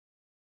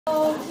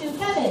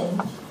Kevin.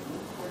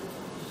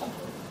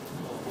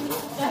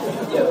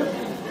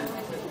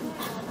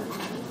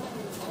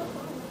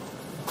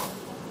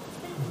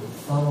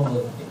 Some of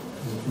the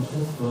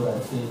nutritious food I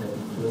say the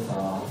features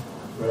are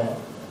bread,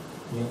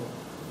 milk,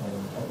 and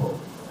apple.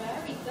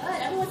 Very good.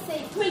 Everyone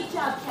say, great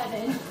job,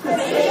 Kevin.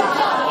 Great job,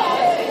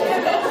 Kevin.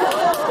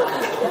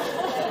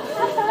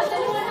 Does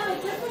anyone have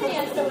a different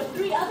answer with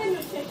 3 other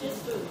nutritious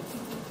foods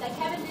that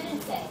Kevin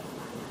didn't say?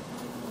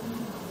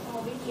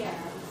 Over here.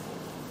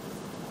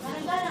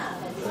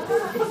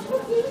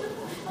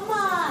 Come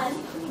on.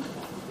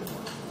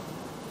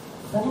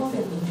 Some of the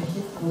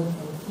nutritious foods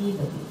and see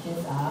the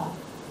pictures are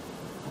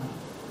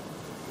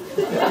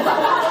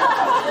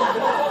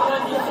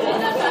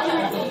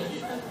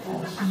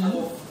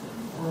cheese,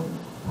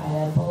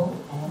 pineapple,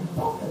 and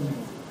broccoli.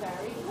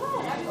 Very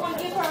good. Everyone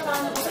give her a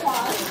round of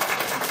applause.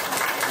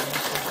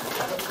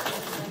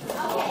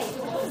 Okay,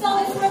 so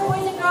this word,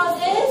 boys and girls,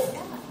 is?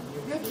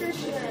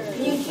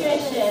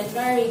 Nutritious.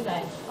 Very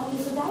good. Okay,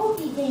 so that would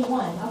be day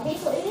 1. Okay,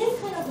 so it is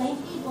kind of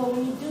lengthy, but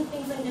when you do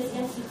things like this,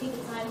 yes, you take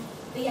the time,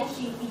 they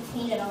actually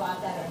retain it a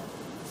lot better.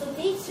 So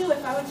day 2,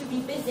 if I were to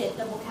revisit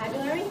the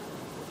vocabulary,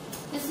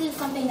 this is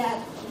something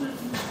that,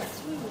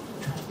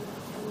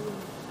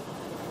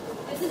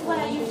 this is what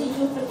I usually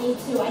do for day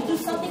 2. I do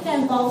something that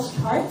involves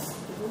charts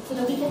so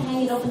that we can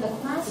hang it up in the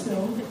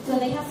classroom so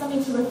they have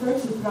something to refer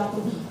to throughout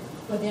the week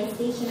for their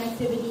station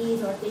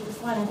activities or if they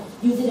just want to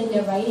use it in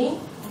their writing.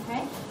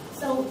 Okay?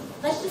 So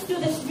let's just do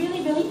this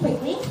really, really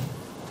quickly.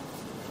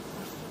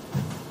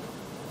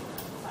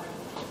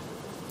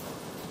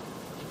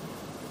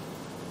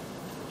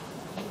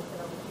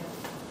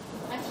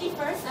 Actually,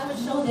 first I would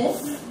show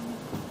this.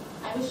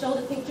 I would show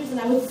the pictures and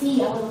I would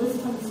listen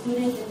from the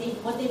students and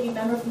what they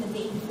remember from the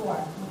day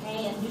before,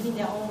 okay? And using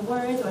their own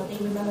words or if they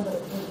remember the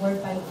word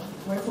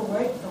for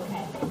word, it's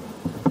okay.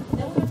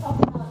 Then we're going to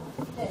talk about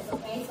this,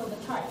 okay? So the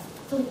charts.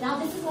 So now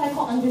this is what I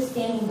call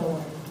understanding the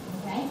word,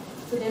 okay?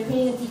 So they're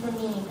creating a deeper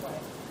meaning for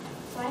it.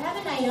 So I have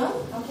an item,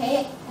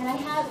 okay? And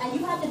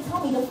you have to tell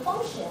me the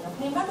function,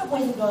 okay? Remember,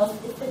 boys and girls,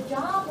 it's the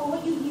job or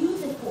what you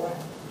use it for,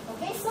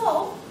 okay?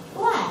 So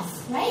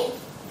glass, right?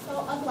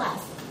 So a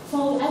glass.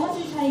 So I want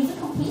you to try to use a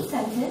complete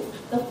sentence.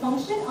 The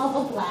function of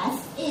a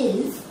glass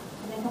is,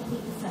 and then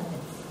complete the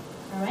sentence.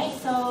 All right,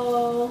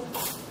 so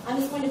I'm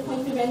just going to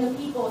point to random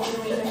people and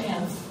you raise your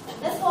hands.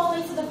 Let's go all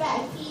the way to the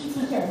back. PE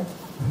teacher.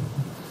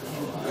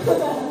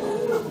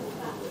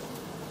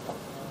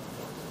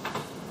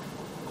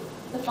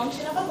 The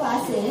function of a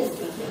glass is.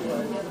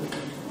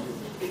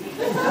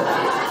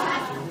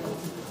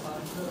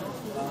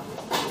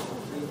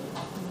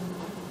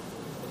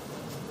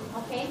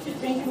 Okay, to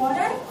drink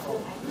water.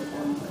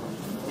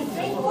 To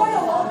drink water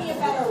won't be a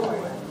better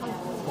word.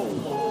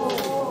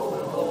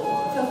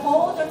 To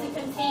hold or to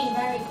contain,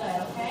 very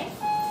good, okay?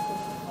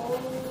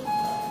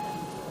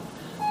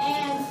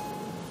 And,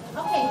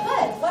 okay,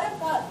 good. What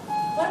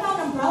about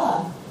an umbrella?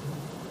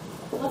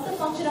 What's the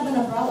function of an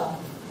umbrella?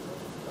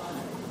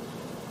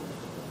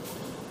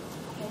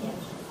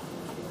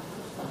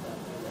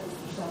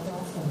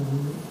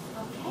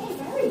 Okay,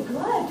 very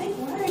good. Big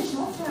word,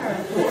 shelter.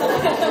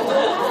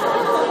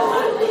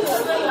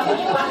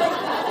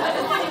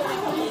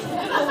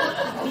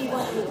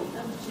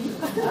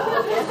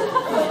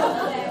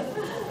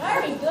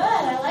 Very good,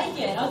 I like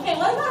it. Okay,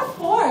 what about a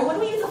fork? What do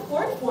we use a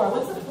fork for?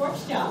 What's a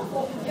fork's job?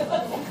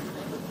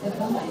 The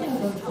function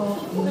of a fork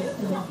is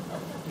to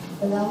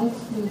allow us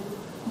to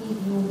eat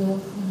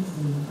noodles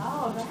easily.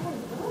 Oh, very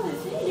good.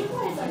 See, you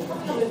guys are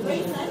coming up with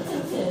great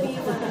sentences.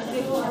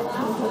 It will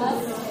allow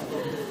us.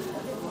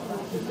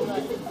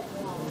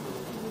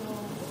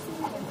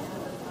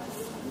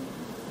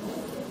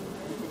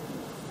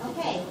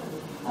 Okay,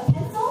 a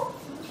pencil?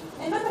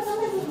 And remember,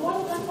 sometimes it's more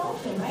than one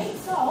function, right?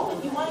 So, if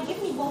you want to give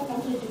me both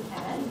functions, you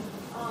can.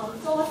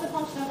 So, what's the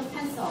function of a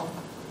pencil?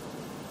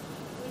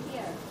 Right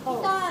here.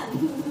 Oh. Done.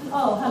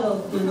 Oh,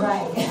 hello, you're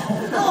right. The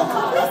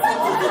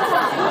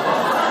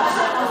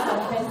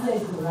pencil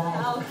is right.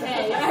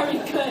 Okay, very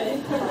good.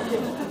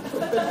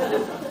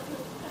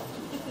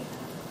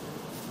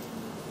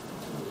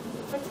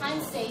 For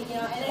time's sake,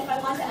 and if I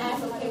want to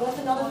ask, okay, what's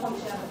another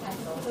function of a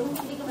pencil? So who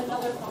can think of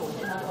another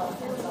function of a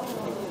pencil?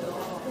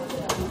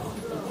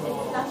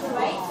 That's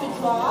right, to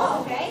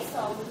draw, okay,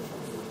 so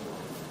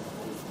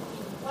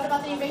what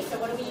about the eraser?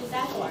 What do we use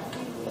that for?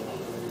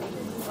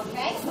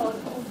 Okay, so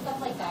stuff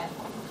like that.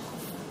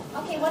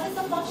 Okay, what is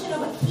the function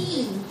of a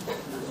key? The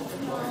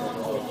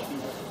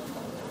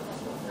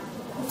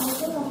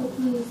function of the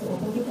key is to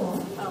open the door.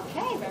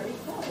 Okay, very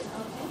good.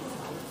 Okay.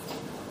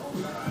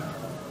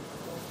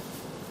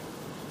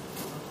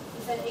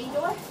 Is that a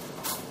door?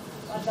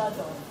 Or the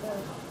door? A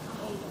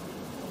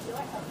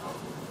door?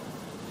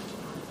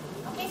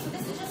 Okay, so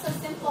this is just a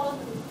simple,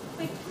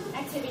 quick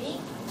activity.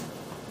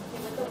 Okay,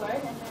 with the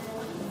word, and then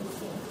let me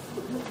see.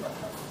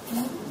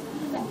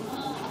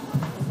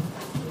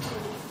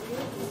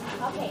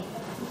 Okay.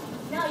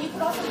 Now you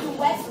could also do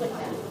webs with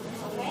them.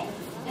 Okay?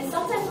 And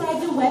sometimes when I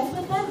do webs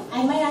with them,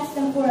 I might ask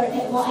them for,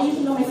 well, I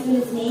usually know my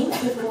students' names,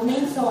 their full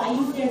names, so I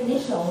use their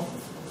initials.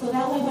 So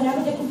that way,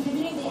 whenever they're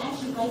contributing, they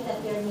actually actually like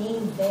that their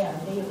name's there.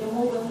 They're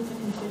more willing to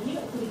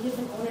contribute because it gives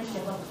them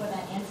ownership for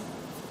that answer.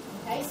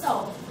 Okay,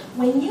 so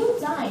when you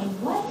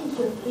dine, what is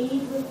your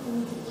favorite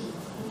food to eat?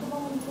 Think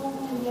about when you go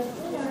home and you have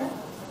dinner,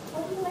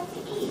 what do you like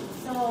to eat?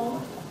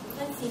 So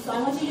let's see. So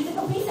I want you to use a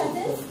complete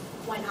sentence.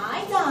 When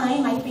I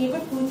dine, my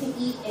favorite food to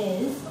eat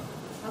is,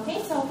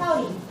 okay, so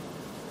Cloudy.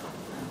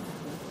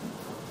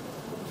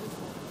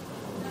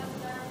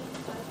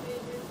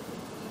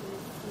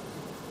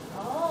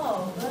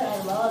 Oh, good.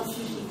 I love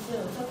sushi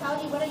too. So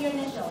Cloudy, what are your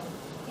initials?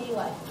 Okay,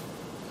 what?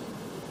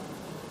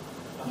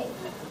 Okay.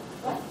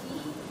 What?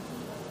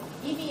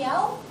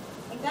 EBL?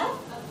 Like that?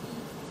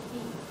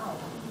 Oh,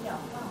 yeah.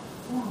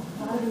 Wow.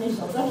 A lot of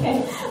initials.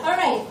 Okay. All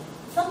right.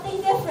 Something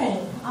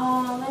different.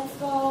 Let's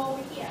go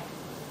over here.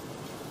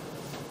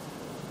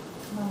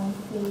 My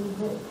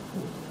favorite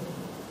food.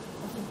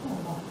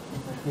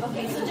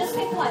 Okay, so just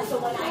pick one. So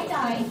when I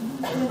die,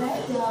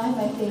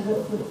 My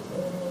favorite food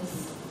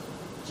is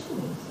chicken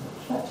wings.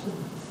 Fried chicken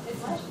wings. it's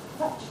what?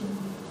 Fried chicken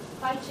wings.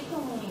 Fried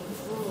chicken wings.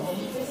 Ooh.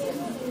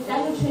 Is that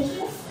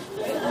nutritious?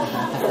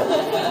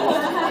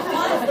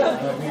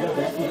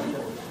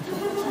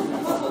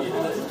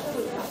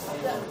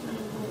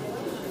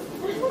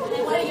 And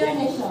then what are your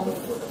initials?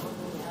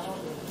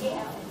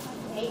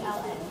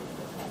 A-L-N.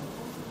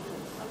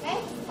 Okay?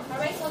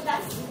 Alright, so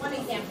that's one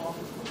example.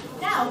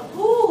 Now,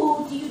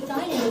 who do you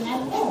dine with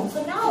at home?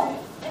 So now,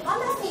 if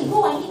I'm asking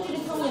who, I need you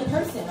to tell me a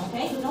person,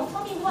 okay? So don't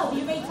tell me what.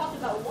 We already talked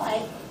about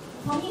what.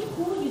 Tell me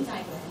who you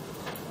dine with.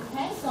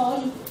 Okay?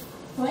 So,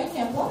 for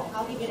example,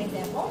 I'll give you an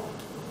example.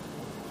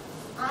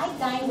 I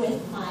dine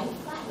with my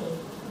flatmate.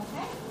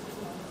 Okay?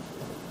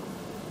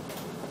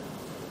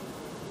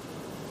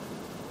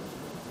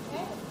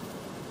 Okay?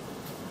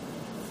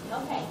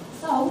 Okay.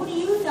 So, who do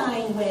you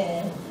dine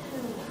with?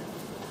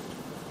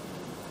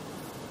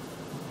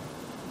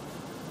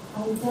 I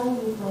dine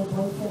with my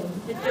boyfriend.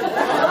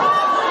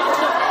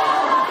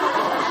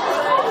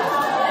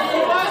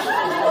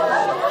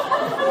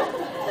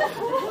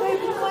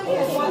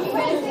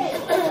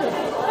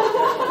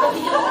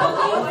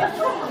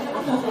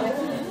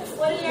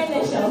 What are your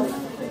initials?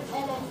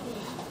 NSC.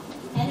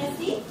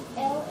 NSC?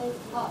 LSC.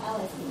 Oh,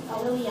 LSC. Oh,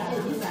 Liliana.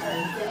 I'm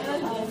sorry.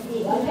 LSC.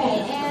 Okay,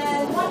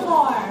 and one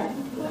more.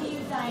 Who do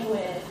you dine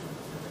with?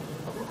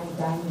 I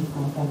dine with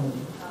my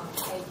family.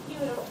 Okay,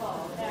 beautiful.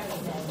 Very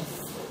nice.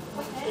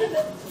 Okay.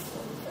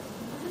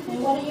 And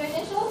what are your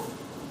initials?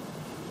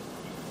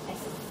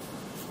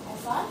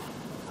 S-R?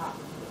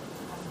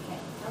 Okay.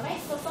 All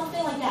right, so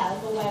something like that,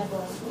 like a web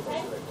word.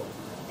 Okay?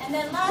 And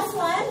then last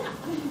one.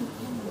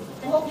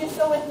 I hope you're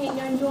still with me and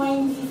you're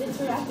enjoying these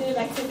interactive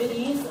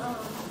activities.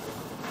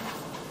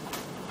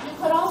 You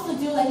could also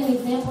do like an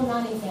example,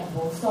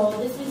 non-example. So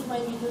this is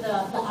when you do the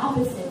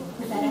opposite,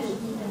 because that actually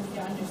deepens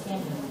your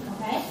understanding.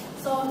 Okay?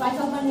 So if I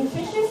talk about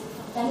nutritious,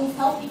 that means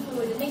healthy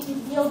food. It makes you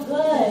feel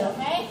good,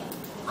 okay?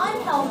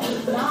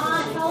 Unhealthy,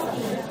 not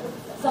healthy.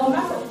 So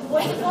remember,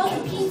 when you go to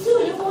P2,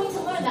 you're going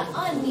to learn that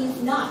un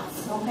means not,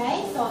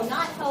 okay? So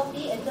not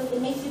healthy, it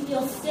makes you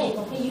feel sick,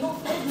 okay? You don't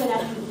feel good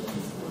after you eat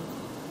these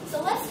foods. So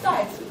let's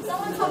start.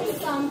 Someone tell me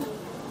some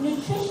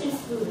nutritious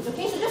foods,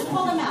 okay? So just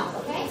call them out,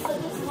 okay? So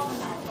just call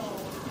them out.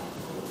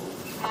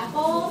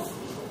 Apples.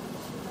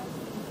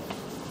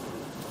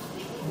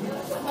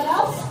 What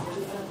else?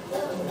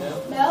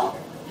 Milk.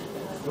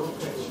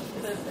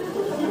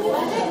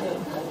 What is it?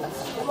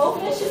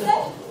 Blowfish, you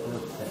said?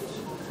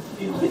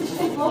 Did you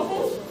say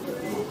blowfish?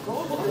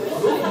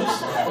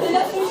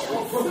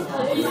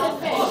 You said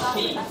fish.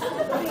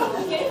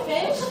 Okay,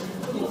 fish.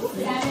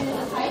 Salmon is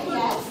a type,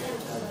 yes.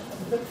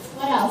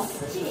 What else?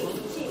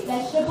 Cheese.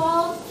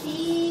 Vegetables,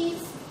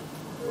 cheese.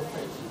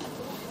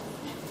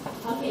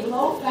 Okay,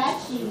 low-fat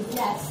cheese,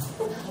 yes.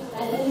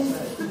 That is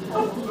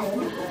healthier.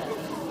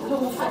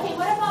 Okay,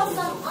 what about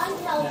some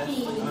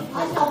unhealthy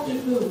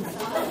foods?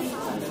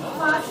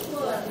 Fast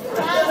food.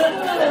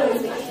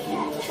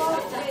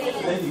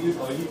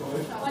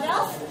 What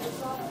else?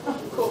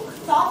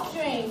 Soft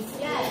drinks,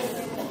 yes.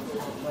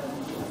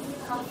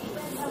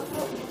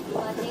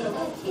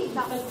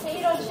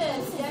 Potato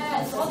chips,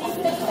 yes. All these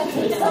things that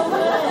taste so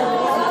good.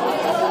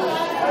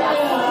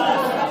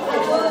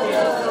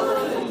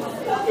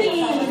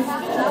 Cookies.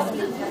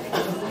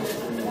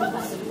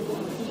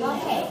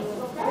 Okay,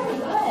 very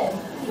good.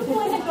 You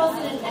boys and girls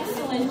did an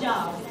excellent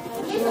job.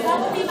 Okay, so that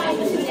will be my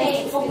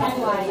today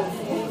vocabulary.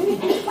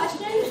 Any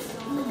questions?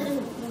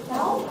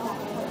 No?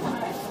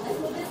 Alright, so let's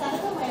move this out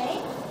of the way.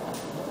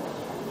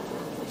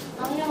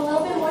 We have a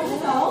little bit more to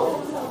go.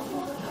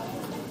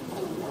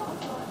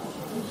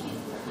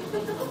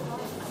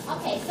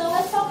 Okay, so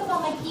let's talk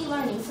about my key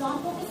learning. So I'm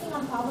focusing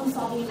on problem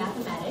solving in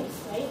mathematics,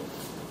 right?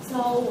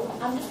 So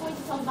I'm just going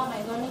to talk about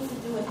my learning to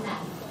do with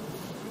math.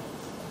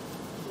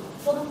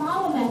 So the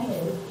model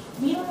method,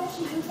 we don't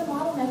actually use the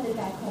model method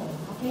back home,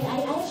 okay?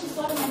 I actually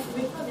saw it in my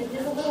curriculum that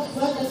there's a little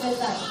book that says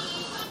that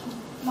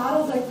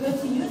models are good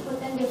to use, but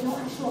then there's no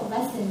actual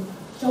lesson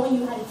showing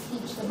you how to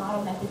teach the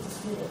model method to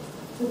students.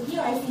 So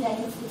here I see that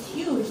it's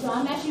huge, so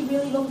I'm actually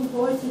really looking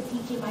forward to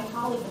teaching my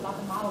colleagues about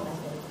the model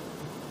method.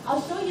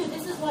 I'll show you,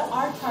 this is what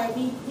our chart,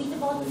 we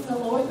developed this in the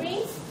lower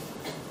grades.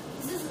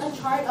 This is a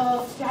chart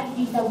of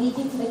strategies that we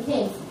give to the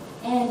kids.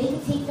 And they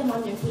can take them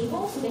on their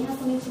table, so they have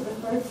something to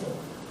refer to.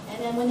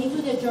 And then when they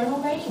do their journal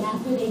writing,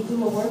 after they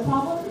do a word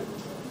problem,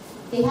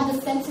 they have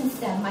a sentence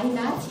stem. My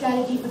math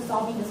strategy for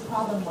solving this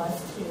problem was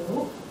to,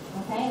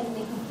 okay, and then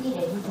they complete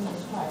it using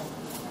this chart.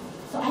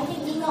 So I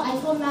can email, I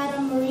told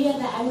Madam Maria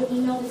that I would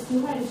email this to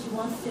her if she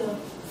wants to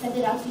send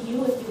it out to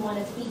you. If you want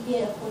to tweak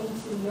it according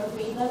to your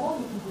grade level,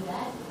 you can do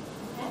that.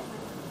 Okay?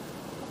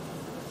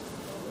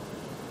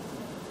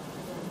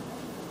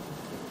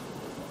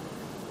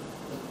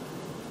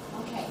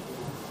 Okay.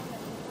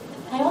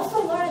 I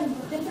also learned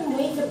different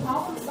ways of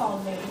problem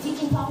solving,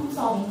 teaching problem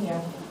solving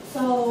here.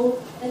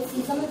 So let's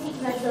see, some of the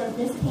teachers are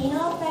Miss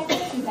Pena back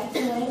there, she's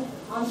excellent.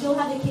 She'll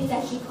have the kids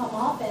actually come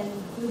up and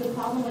do the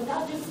problem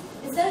without just,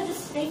 instead of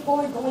just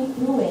straightforward going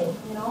through it,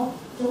 you know,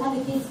 she'll have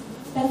the kids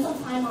spend some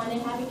time on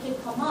it, have a kid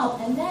come up,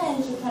 and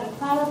then she'll try to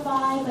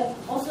clarify, but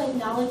also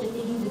acknowledge if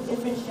they use a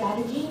different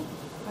strategy.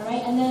 All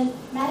right, and then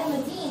Madam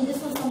Adine,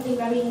 this was something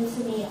very new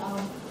to me.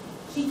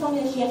 She told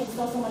me that she actually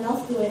saw someone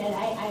else do it, and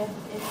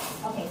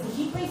okay, so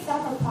she breaks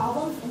down her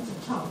problems into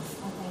chunks.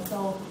 Okay,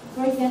 so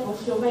for example,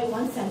 she'll write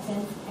one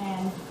sentence,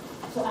 and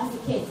she'll ask the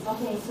kids,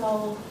 okay,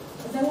 so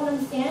does everyone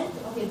understand?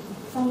 Okay,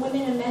 some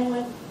women and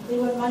men they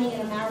were running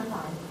in a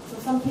marathon. So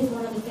some kids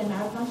won't understand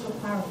marathon, she'll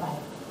clarify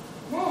it.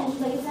 Then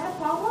she's like, is that a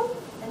problem?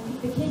 And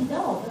the kids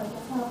know. They're like,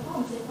 that's not a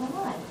problem. She's like,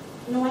 why not?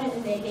 You know what?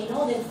 And they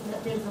know there's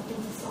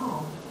nothing to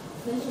solve.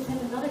 So then she'll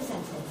type another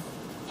sentence.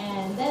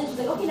 And then she's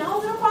like, okay,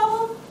 now is there a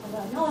problem? And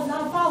they're like, no, it's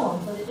not a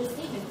problem. So they just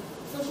take it.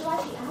 So she'll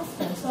actually ask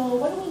them, so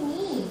what do we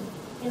need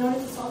in order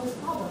to solve this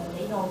problem? And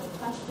they know it's a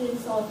question.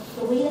 So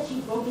the way that she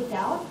broke it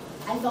down,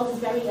 I felt is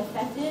very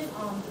effective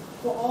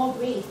for all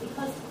grades,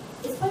 because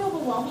it's quite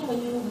overwhelming when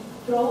you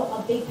throw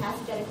a big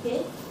passage at a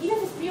kid. Even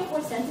if it's 3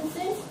 or 4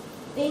 sentences,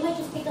 they might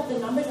just pick up the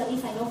numbers. At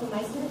least I know from my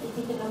students, they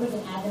take the numbers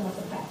and add them or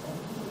subtract them.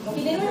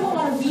 Okay, they don't even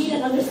want to read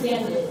and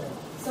understand it.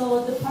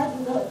 So the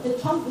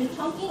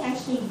chunking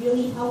actually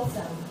really helps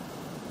them.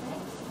 Okay?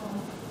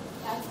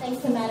 That's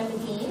thanks to Madam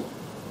Adine.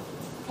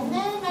 And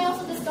then I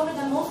also discovered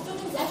that most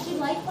students actually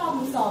like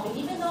problem solving,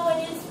 even though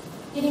it is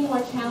getting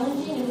more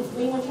challenging, and it's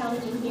way more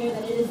challenging here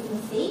than it is in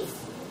the States.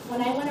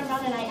 When I went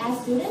around and I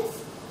asked students,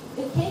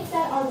 the kids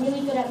that are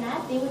really good at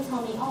math, they would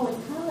tell me, oh, it's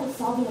kind of like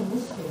solving a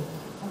mystery.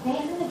 Okay,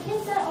 and then the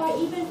kids that are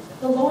even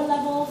the lower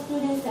level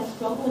students that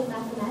struggle with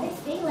mathematics,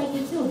 they like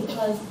it too,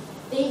 because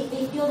they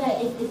feel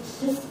that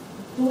it's just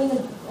doing a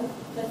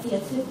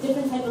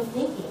different type of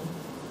thinking.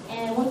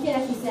 And one kid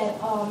actually said,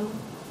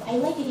 I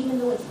like it even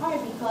though it's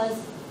hard, because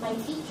my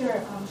teacher,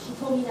 she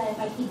told me that if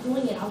I keep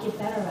doing it, I'll get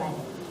better at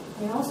it.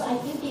 You know, so I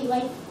think they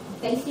like,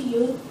 thanks to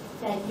you,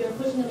 that you're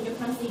pushing them, you're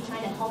constantly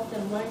trying to help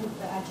them learn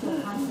the actual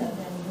concept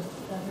and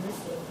the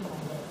heuristic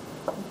behind it.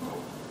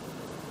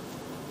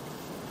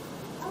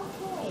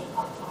 Okay?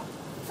 Okay.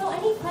 So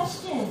any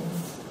questions?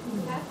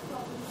 That's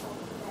problem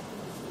solving back in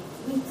the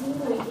States. We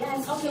do,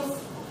 yes. Okay. So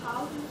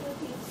how do the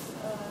kids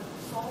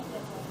solve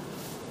their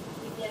problems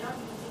if they're not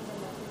using the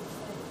methods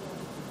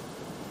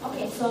that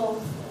Okay, so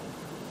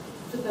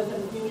you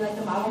mean like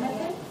the model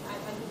method? I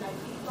mean, like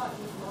we've got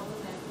this model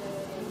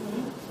method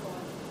and so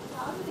on.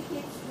 How do the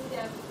kids do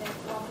their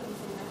problems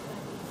in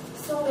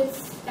mathematics? So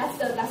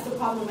that's the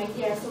problem right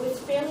there. So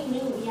it's fairly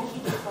new. We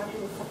actually just started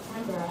in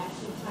September,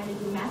 actually trying to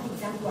do math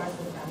exemplars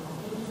with them.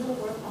 These little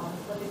work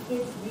problems, but the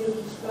kids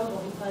really struggle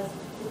because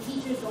the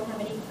teachers don't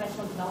have any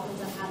professional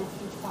development on how to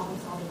teach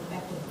problem solving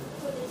effectively.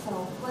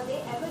 So were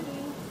they ever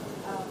doing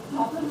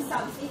problem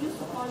sums? They used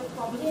to call it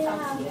problem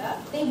sums here.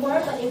 They were,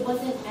 but it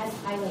wasn't as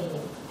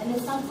highlighted. And then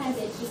sometimes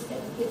it's just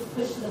gets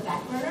pushed to the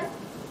back burner.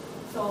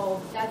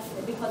 So that's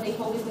because they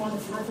focus more on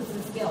the concepts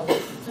and skills.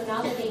 So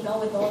now that they know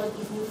with all of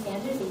these new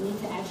standards, they need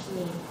to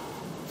actually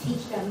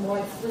teach them more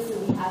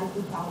explicitly how to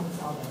do problem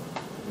solving.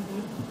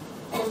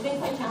 So it's been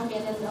quite challenging,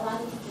 and then a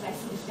lot of teachers, I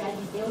see the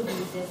strategies they would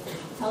use this,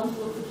 tell them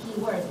to look for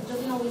keywords. It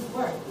doesn't always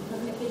work,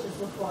 because the kids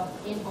just look for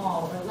in,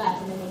 all, or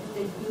left, and then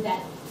they do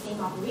that same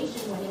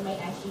operation when it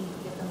might actually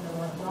get them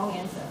the wrong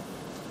answer.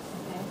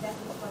 Okay? That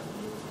was what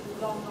we used to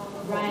do long ago.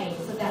 Right,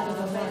 so that was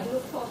right.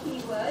 Look for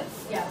keywords.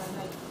 Yes.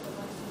 Like the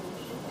one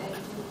solution, and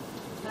you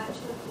match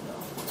them to the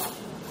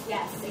operation.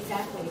 Yes,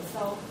 exactly.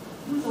 So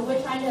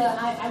we're trying to,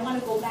 I want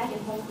to go back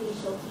and hopefully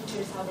show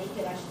teachers how they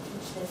could actually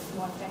teach this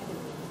more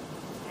effectively.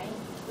 Right?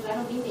 Because I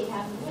don't think they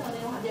have, they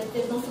don't have,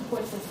 there's no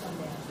support system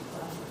there for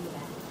us to do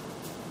that.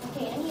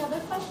 Okay, any other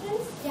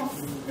questions?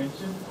 Yes? You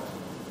mentioned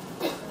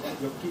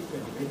your kids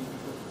are very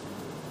difficult.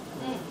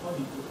 How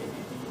did you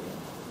educate them?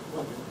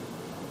 What do you do?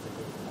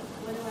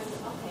 What do I do?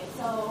 Okay,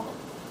 so,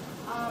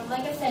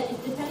 like I said,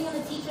 depending on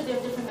the teacher, there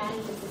are different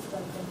management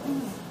systems in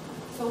place.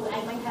 So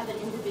I might have an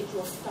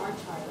individual star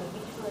chart, like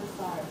each for the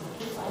stars.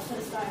 Okay, so I set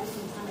a star every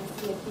single time I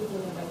see a kid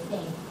doing the right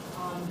thing.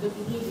 Good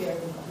behavior,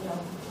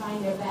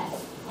 trying their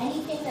best.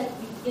 Anything that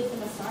gives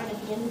them a star, and at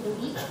the end of the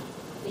week,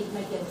 they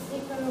might get a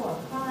sticker or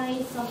a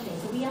prize, something.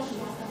 So we actually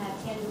have to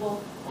have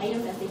tangible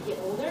items as they get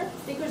older.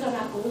 Stickers are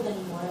not gold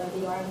anymore like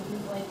they are in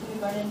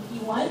kindergarten and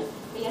P1.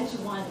 They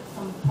actually want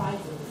some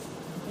prizes.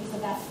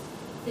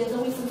 there's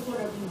always some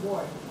sort of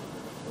reward,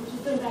 which is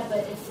good and bad.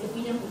 But if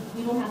we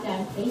don't have that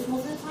in place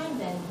most of the time,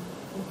 then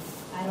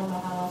I don't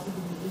know how else we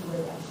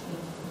would actually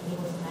be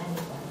able to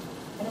manage that.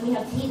 And then we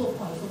have table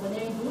points. So when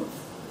they're in groups,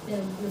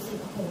 then you'll say,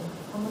 okay,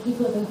 I'm looking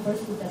for the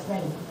first group that's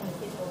ready, and the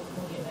kids will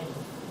get ready.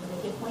 And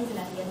they get points, and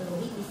at the end of the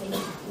week, we see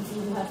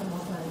who has the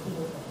most amount of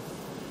table points.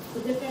 So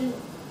different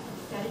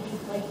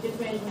strategies, like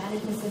different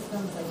management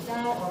systems like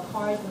that, or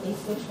cards where they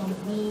switch from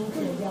green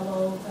to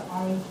yellow to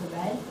orange to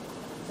red.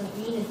 So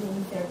green is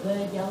means they're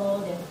good,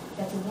 yellow,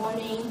 that's a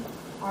warning,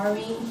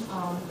 orange,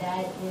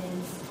 that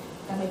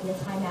might be a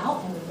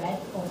timeout, and the red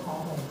phone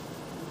call home.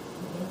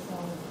 Okay, so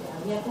yeah,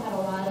 we have to have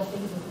a lot of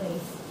things in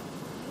place.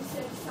 You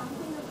said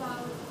something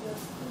about your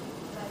school,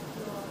 like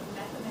your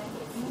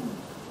mathematics.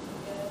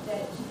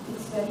 That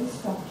it's very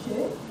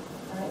structured.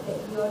 Alright,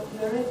 that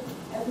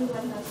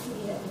everyone has to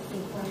be at the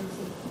same point,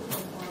 say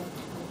 2.1 and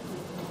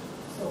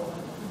so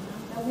on.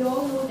 Now we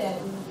all know that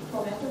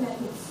for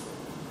mathematics,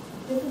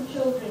 different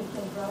children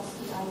can grasp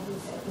the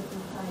ideas at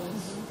different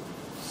times.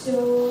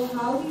 So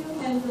how do you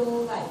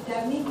handle, like,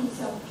 there may be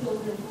some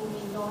children who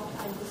may not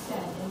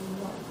understand and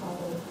may not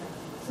follow.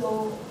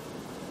 So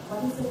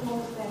what is the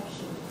course of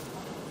action?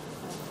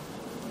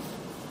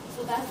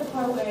 So that's the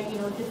part where,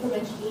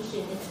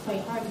 differentiation is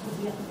quite hard because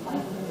we have to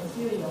apply for the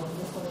material and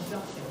this sort of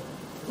structure.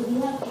 So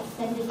we have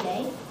extended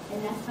day, and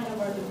that's kind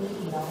of our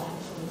remedial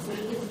actually. So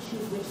we get to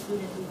choose which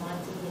students we want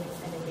to be an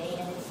extended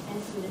day, and it's 10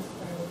 students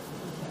per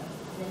teacher.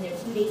 And then there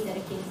are 2 days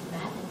dedicated to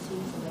math and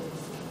 2 to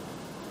literacy.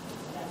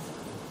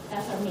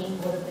 That's our main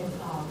mode of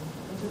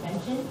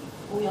intervention,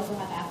 but we also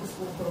have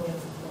after-school programs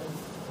in place.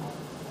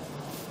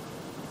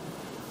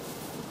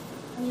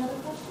 Any other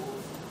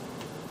questions?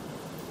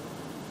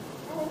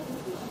 You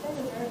guys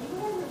are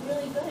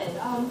really good.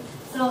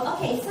 So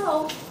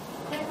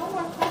there are no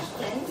more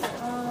questions.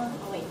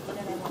 Wait, what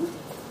did I want to?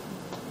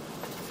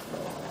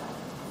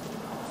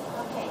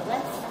 Okay,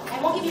 I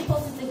won't give you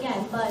post-its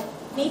again, but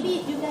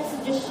maybe you guys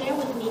could just share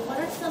with me what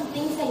are some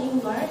things that you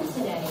learned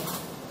today.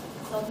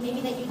 So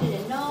maybe that you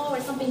didn't know, or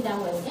something that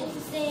was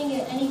interesting,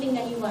 anything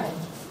that you learned.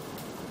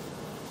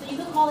 So you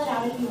can call it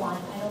out if you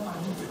want, I don't mind.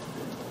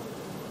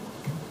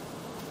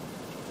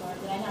 Or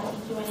did I not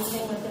teach you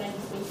anything, or did I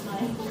just waste my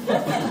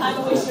time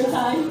and waste your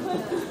time?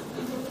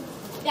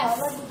 Yes?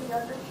 I like with the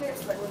younger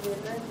kids, like when they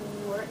learn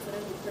new words, and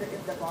then they put it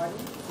in the body,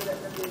 so that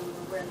when they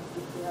remember and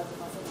if they have the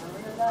muscle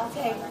memory of that.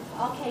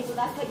 Okay, so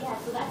that's good, yeah,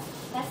 so that's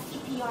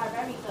TPR,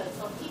 very good.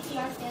 So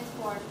TPR stands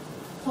for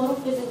Total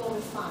Physical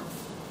Response.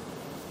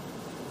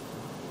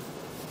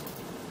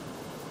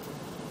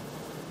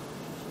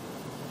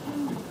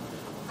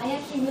 I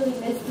actually really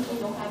miss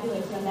teaching vocabulary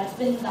to them. That's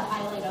been the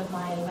highlight of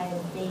my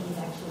days,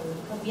 actually,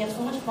 because we have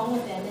so much fun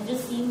with them, and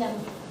just seeing them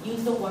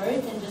use the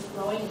words and just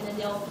growing, and then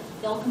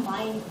they'll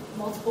combine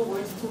multiple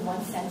words into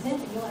one sentence,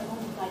 and you're like, oh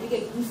my god, you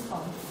get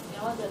goosebumps.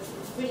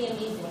 It's pretty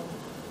amazing.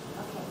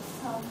 Okay,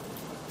 so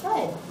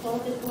good. Total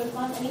physical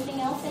response.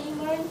 Anything else that you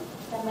learned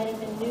that might have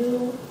been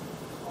new,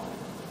 or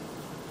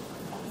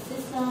about the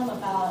system,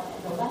 about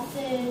the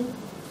lesson?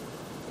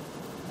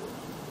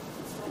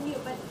 It's not new,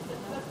 but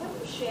what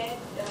you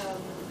shared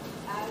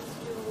as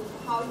to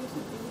how you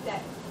could do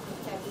that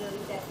vocabulary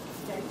that's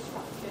very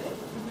structured,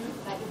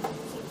 like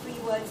using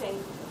 3 words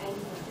and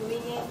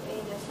doing it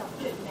in a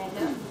structured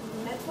manner.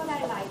 That's what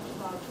I like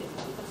about it,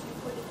 because you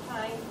put the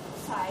time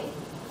aside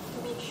to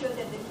make sure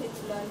that the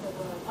kids learn the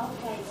word.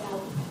 Okay,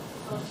 so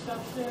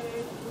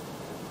structured,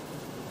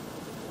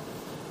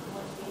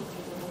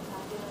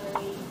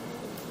 vocabulary,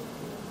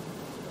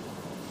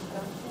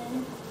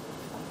 instruction.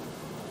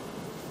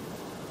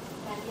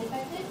 Can be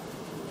effective?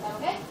 Is that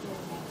okay?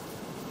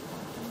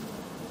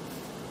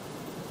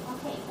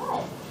 Okay,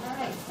 good. All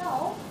right, so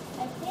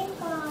I think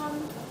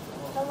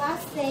the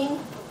last thing,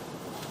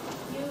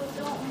 you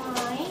don't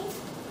mind,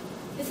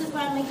 this is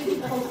where I'm going to give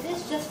you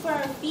post-its just for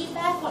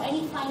feedback or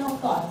any final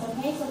thoughts,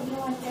 okay? So if you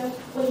want to share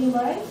what you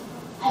learned,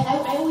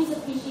 I always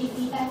appreciate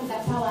feedback because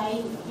that's how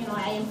I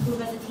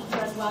improve as a teacher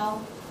as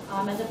well,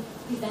 as a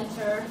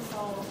presenter.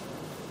 So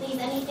please,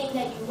 anything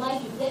that you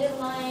like, you didn't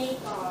like,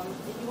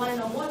 if you want to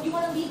know more, if you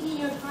want to leave me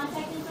your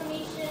contact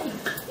information,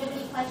 if you have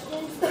any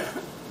questions,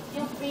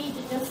 feel free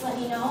to just let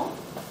me know.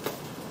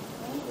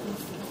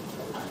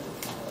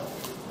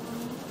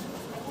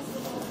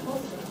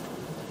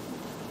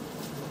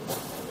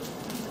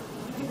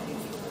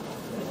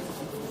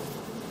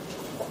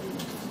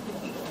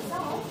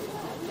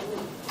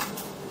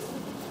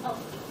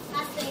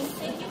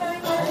 Thank you very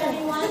much,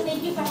 everyone.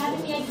 Thank you for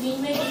having me at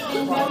Greenridge. It's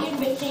been very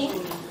enriching.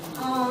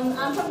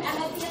 I'm from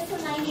MFPS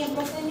 290 in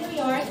Brooklyn, New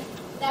York.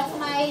 That's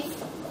my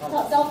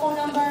cell phone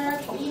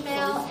number,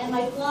 email, and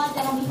my blog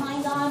that I'm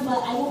behind on,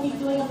 but I will be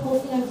doing a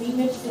posting on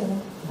Greenridge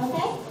soon.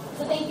 Okay?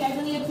 So thank you. I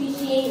really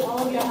appreciate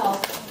all of your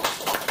help.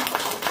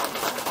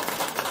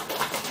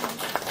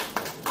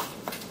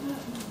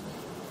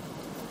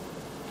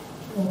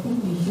 I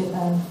think we should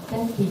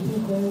thank Katie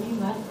very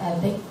much.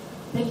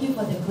 Thank you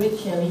for the great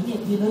sharing.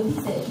 If you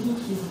notice that actually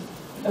she's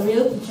a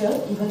real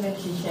teacher, even when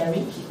she's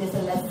sharing, there's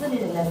a lesson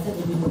in a lesson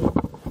if you notice.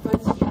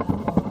 First, she asked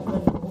for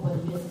over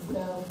the years.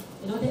 So,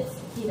 that's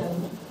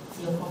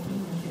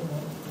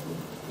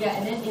Yeah,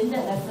 and then in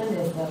that lesson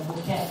there's the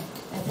vocab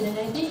lesson, and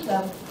I think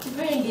it's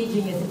very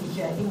engaging as a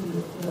teacher. I think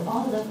we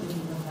all love to be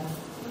in the class.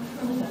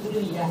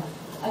 Really, yeah.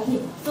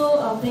 Okay,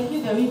 so thank you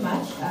very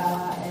much,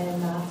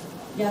 and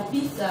yeah,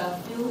 please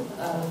feel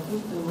free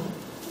to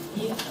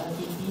give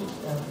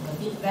the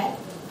feedback.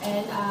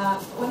 And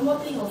one more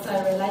thing also,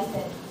 I realized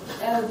that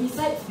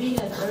besides being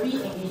a very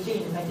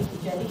engaging and effective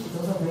teacher, I think she's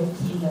also a very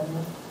keen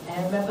learner. And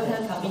I remember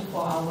her coming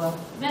for our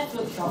math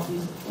workshop,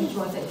 which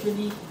was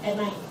actually at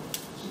night.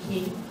 She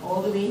came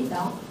all the way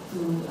down to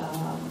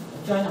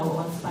join our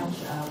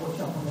on-sponge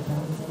workshop on the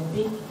parents. And I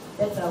think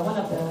that's one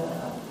of the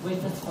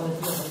greatest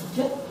qualities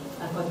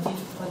of a teacher,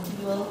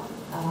 continual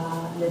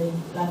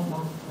learning,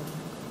 lifelong.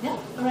 Yeah,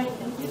 all right,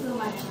 thank you so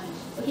much.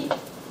 Okay,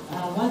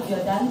 once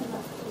you're done,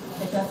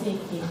 let us say,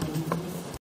 okay,